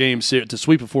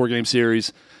sweep a 4-game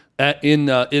series in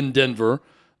Denver.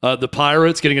 The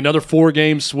Pirates getting another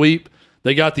 4-game sweep.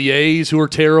 They got the A's, who are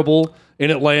terrible,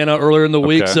 in Atlanta earlier in the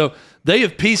week. Okay. So they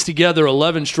have pieced together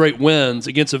 11 straight wins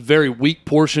against a very weak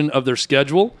portion of their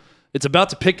schedule. It's about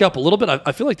to pick up a little bit.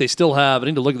 I feel like they still have, I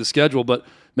need to look at the schedule, but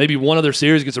maybe one of their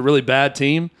series against a really bad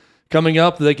team coming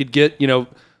up that they could get,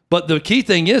 But the key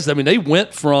thing is, they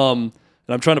went from,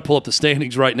 and I'm trying to pull up the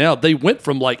standings right now, they went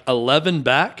from like 11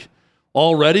 back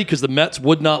already because the Mets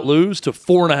would not lose to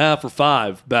 4.5 or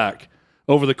 5 back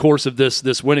over the course of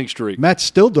this winning streak. Mets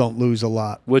still don't lose a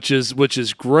lot, which is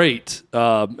great.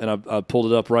 And I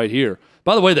pulled it up right here.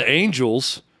 By the way, the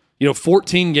Angels,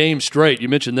 14 games straight. You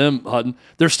mentioned them, Hutton.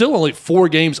 They're still only 4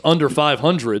 games under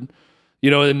 500.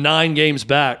 And 9 games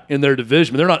back in their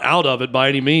division. They're not out of it by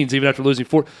any means, even after losing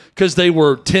 4, because they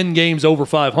were 10 games over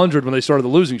 500 when they started the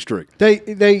losing streak.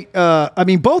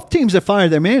 Both teams that fired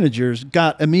their managers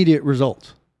got immediate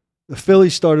results. The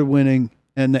Phillies started winning,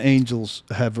 and the Angels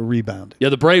have rebounded. Yeah,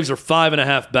 the Braves are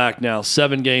 5.5 back now,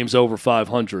 7 games over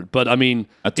 500. But,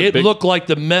 it looked like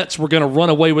the Mets were going to run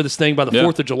away with this thing by the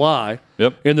 4th of July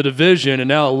in the division, and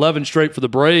now 11 straight for the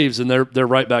Braves, and they're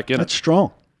right back in That's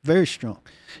strong, very strong.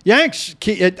 Yanks,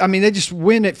 they just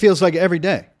win, it feels like every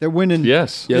day. They're winning.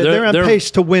 Yes. Yeah, they're on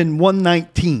pace to win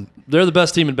 119. They're the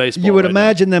best team in baseball. You would right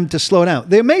imagine them to slow down.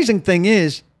 The amazing thing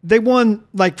is they won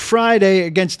like Friday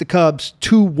against the Cubs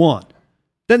 2-1.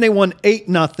 Then they won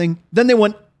 8-0. Then they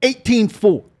won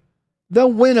 18-4.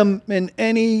 They'll win them in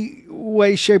any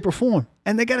way, shape, or form.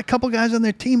 And they got a couple guys on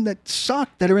their team that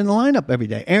suck that are in the lineup every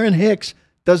day. Aaron Hicks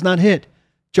does not hit.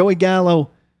 Joey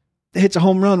Gallo hits a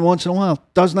home run once in a while,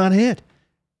 does not hit.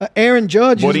 Aaron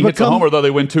Judge he hits a homer, though, they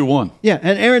win 2-1. Yeah,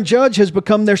 and Aaron Judge has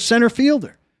become their center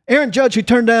fielder. Aaron Judge, who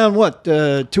turned down,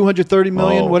 $230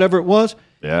 million, whatever it was.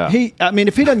 Yeah.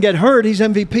 If he doesn't get hurt, he's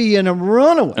MVP in a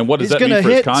runaway. And what does that mean He's for going his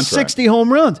to hit contract? 60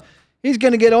 home runs. He's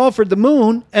going to get offered the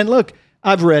moon. And look,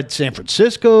 I've read San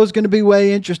Francisco is going to be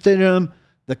way interested in him.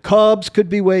 The Cubs could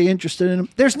be way interested in him.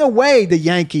 There's no way the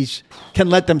Yankees can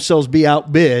let themselves be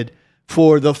outbid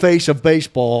for the face of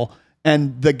baseball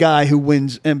and the guy who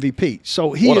wins MVP.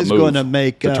 So he is going to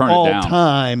make an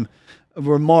all-time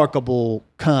remarkable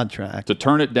contract. To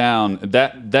turn it down,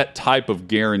 that type of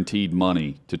guaranteed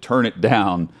money, to turn it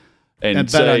down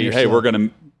and say, hey, we're going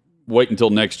to wait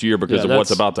until next year because of what's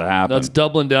about to happen. That's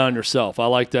doubling down on yourself. I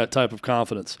like that type of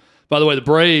confidence. By the way, the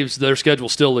Braves, their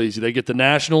schedule's still easy. They get the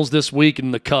Nationals this week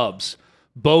and the Cubs.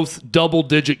 Both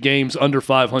double-digit games under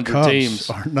 500 Cubs teams.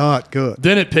 Are not good.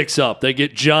 Then it picks up. They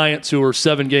get Giants, who are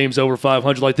 7 games over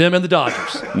 500, like them, and the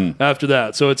Dodgers after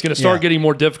that. So it's going to start getting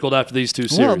more difficult after these 2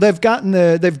 series.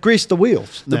 Well, they've greased the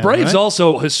wheels. The Braves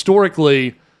also,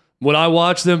 historically, when I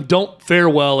watch them, don't fare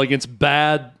well against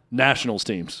bad Nationals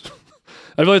teams.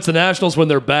 I feel like it's the Nationals when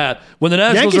they're bad. When the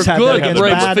Nationals Yankees are good, the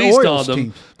Braves feast Orioles on them.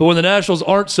 teams. But when the Nationals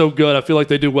aren't so good, I feel like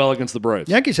they do well against the Braves.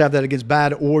 Yankees have that against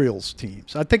bad Orioles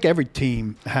teams. I think every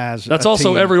team has. That's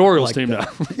also every Orioles team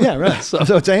that. now. Yeah, right. so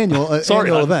it's an annual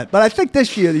event. But I think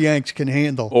this year the Yanks can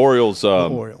handle Orioles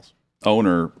Orioles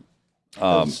owner.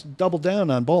 Double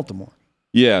down on Baltimore.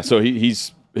 Yeah, so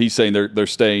he's saying they're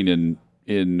staying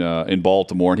in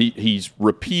Baltimore, and he's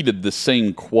repeated the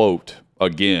same quote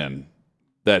again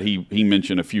that he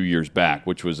mentioned a few years back,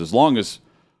 which was, as long as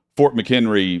Fort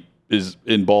McHenry is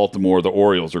in Baltimore, the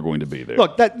Orioles are going to be there.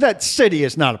 Look, that city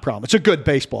is not a problem. It's a good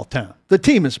baseball town. The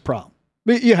team is a problem.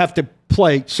 You have to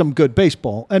play some good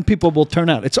baseball, and people will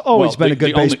turn out. It's always been a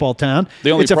good baseball town.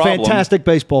 It's a fantastic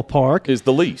baseball park. Is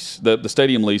the lease. The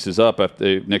stadium lease is up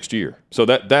after next year. So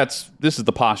this is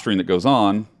the posturing that goes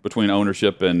on between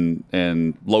ownership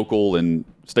and local and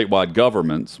statewide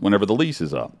governments whenever the lease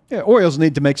is up. Yeah, Orioles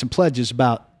need to make some pledges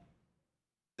about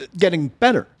getting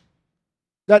better.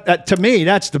 That to me,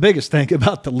 that's the biggest thing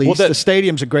about the lease. The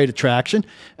stadium's a great attraction,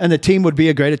 and the team would be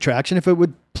a great attraction if it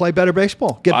would play better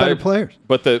baseball, get better players.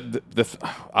 But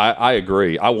I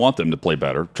agree. I want them to play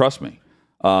better. Trust me.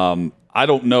 I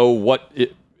don't know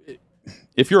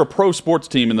if you're a pro sports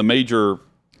team in the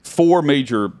four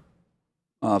major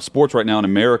sports right now in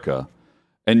America,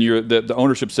 and the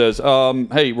ownership says,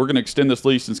 hey, we're going to extend this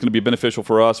lease, and it's going to be beneficial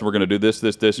for us, and we're going to do this,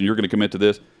 and you're going to commit to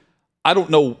this. I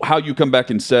don't know how you come back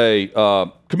and say,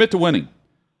 commit to winning,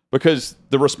 because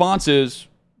the response is,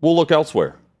 we'll look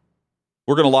elsewhere.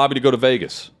 We're going to lobby to go to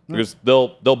Vegas because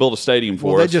they'll build a stadium for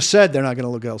us. Well, they just said they're not going to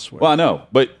look elsewhere. Well, I know,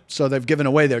 but so they've given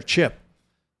away their chip.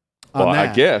 Well,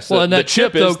 I guess. Well, and that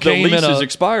chip though the lease is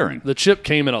expiring. The chip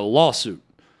came in a lawsuit,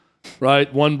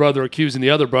 right? One brother accusing the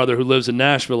other brother who lives in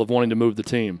Nashville of wanting to move the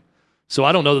team. So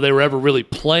I don't know that they were ever really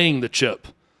playing the chip,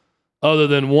 other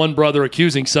than one brother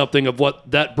accusing something of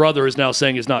what that brother is now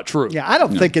saying is not true. Yeah, I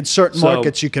don't think in certain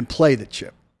markets you can play the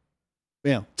chip.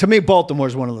 Yeah, to me,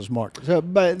 Baltimore's one of those markets,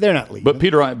 but they're not leaving. But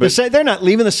they're not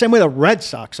leaving the same way the Red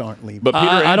Sox aren't leaving. But Peter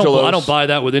I don't buy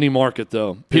that with any market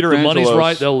though. Peter if the money's Angelos,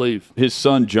 right, they'll leave. His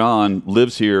son John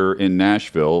lives here in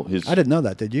Nashville. I didn't know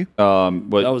that. Did you?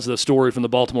 But that was the story from the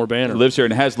Baltimore Banner. Lives here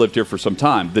and has lived here for some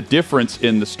time. The difference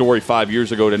in the story 5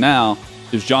 years ago to now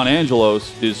is John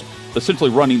Angelos is essentially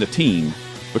running the team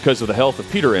because of the health of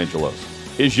Peter Angelos.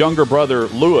 His younger brother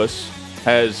Louis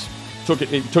took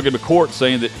him to court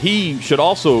saying that he should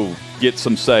also get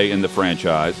some say in the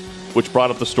franchise, which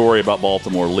brought up the story about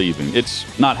Baltimore leaving.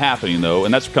 It's not happening, though,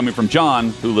 and that's coming from John,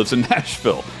 who lives in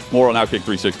Nashville. More on Outkick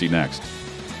 360 next.